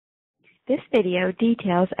This video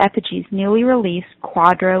details Epygi's newly released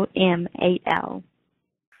QuadroM8L. All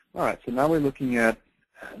right, so now we're looking at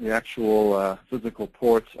the actual physical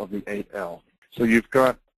ports of the 8L. So you've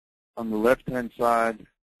got on the left-hand side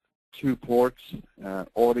 2 ports,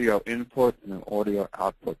 audio input and an audio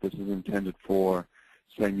output. This is intended for,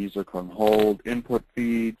 say, music on hold input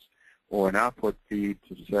feeds or an output feed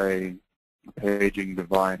to, say, a paging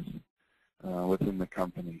device within the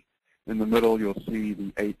company. In the middle, you'll see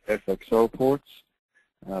the 8 FXO ports,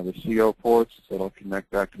 the CO ports that'll connect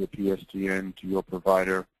back to the PSTN to your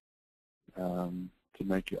provider to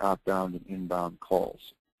make your outbound and inbound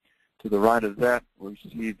calls. To the right of that, we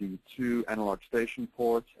see the 2 analog station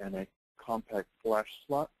ports and a compact flash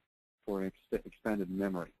slot for expanded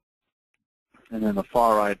memory. And then the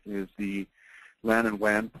far right is the LAN and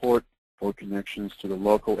WAN port for connections to the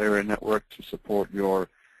local area network to support your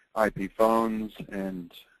IP phones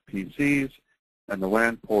and PCs, and the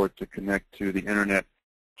WAN port to connect to the internet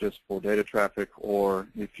just for data traffic, or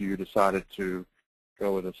if you decided to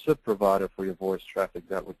go with a SIP provider for your voice traffic,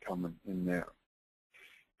 that would come in there.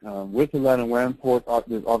 With the LAN and WAN port,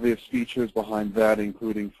 there's obvious features behind that,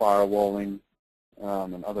 including firewalling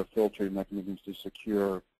and other filtering mechanisms to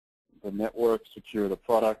secure the network, secure the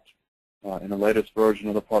product. In the latest version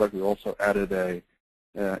of the product, we also added a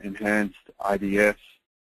enhanced IDS,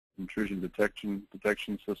 intrusion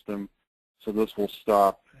detection system. So this will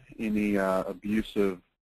stop any abusive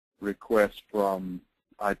requests from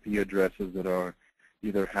IP addresses that are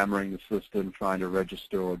either hammering the system, trying to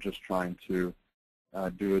register, or just trying to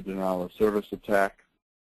do a denial of service attack.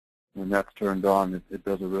 When that's turned on, it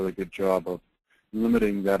does a really good job of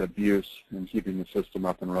limiting that abuse and keeping the system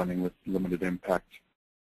up and running with limited impact.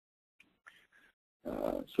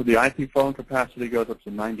 So the IP phone capacity goes up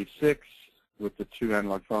to 96. With the 2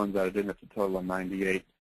 analog phones added in, it's a total of 98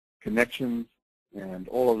 connections. And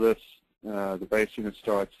all of this, the base unit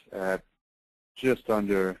starts at just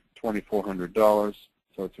under $2,400.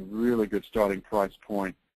 So it's a really good starting price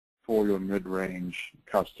point for your mid-range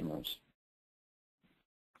customers.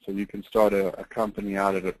 So you can start a company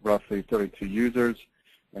out at roughly 32 users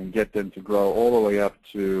and get them to grow all the way up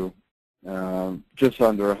to just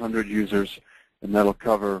under 100 users, and that'll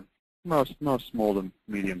cover most small to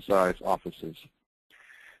medium-sized offices.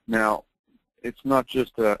 Now, it's not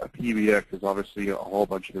just a PBX. There's obviously a whole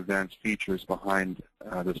bunch of advanced features behind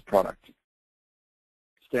this product.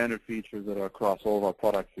 Standard features that are across all of our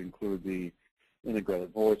products include the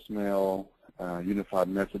integrated voicemail, unified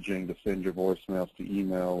messaging to send your voicemails to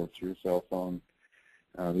email or to your cell phone,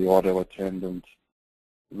 the auto attendant,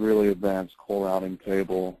 really advanced call routing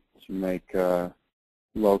table to make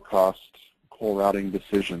low-cost call routing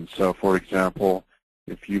decisions. So, for example,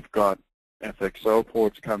 if you've got FXO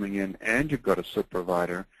ports coming in and you've got a SIP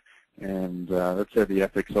provider, and let's say the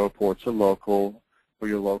FXO ports are local for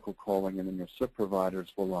your local calling, and then your SIP providers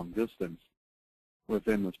for long distance,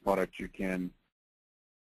 within this product you can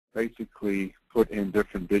basically put in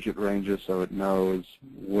different digit ranges so it knows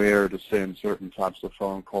where to send certain types of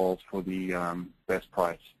phone calls for the best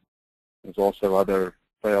price. There's also other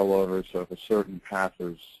failovers, so if a certain path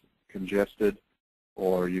is congested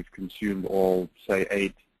or you've consumed all, say,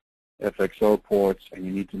 8 FXO ports and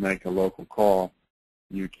you need to make a local call,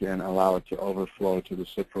 you can allow it to overflow to the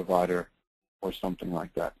SIP provider or something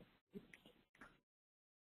like that.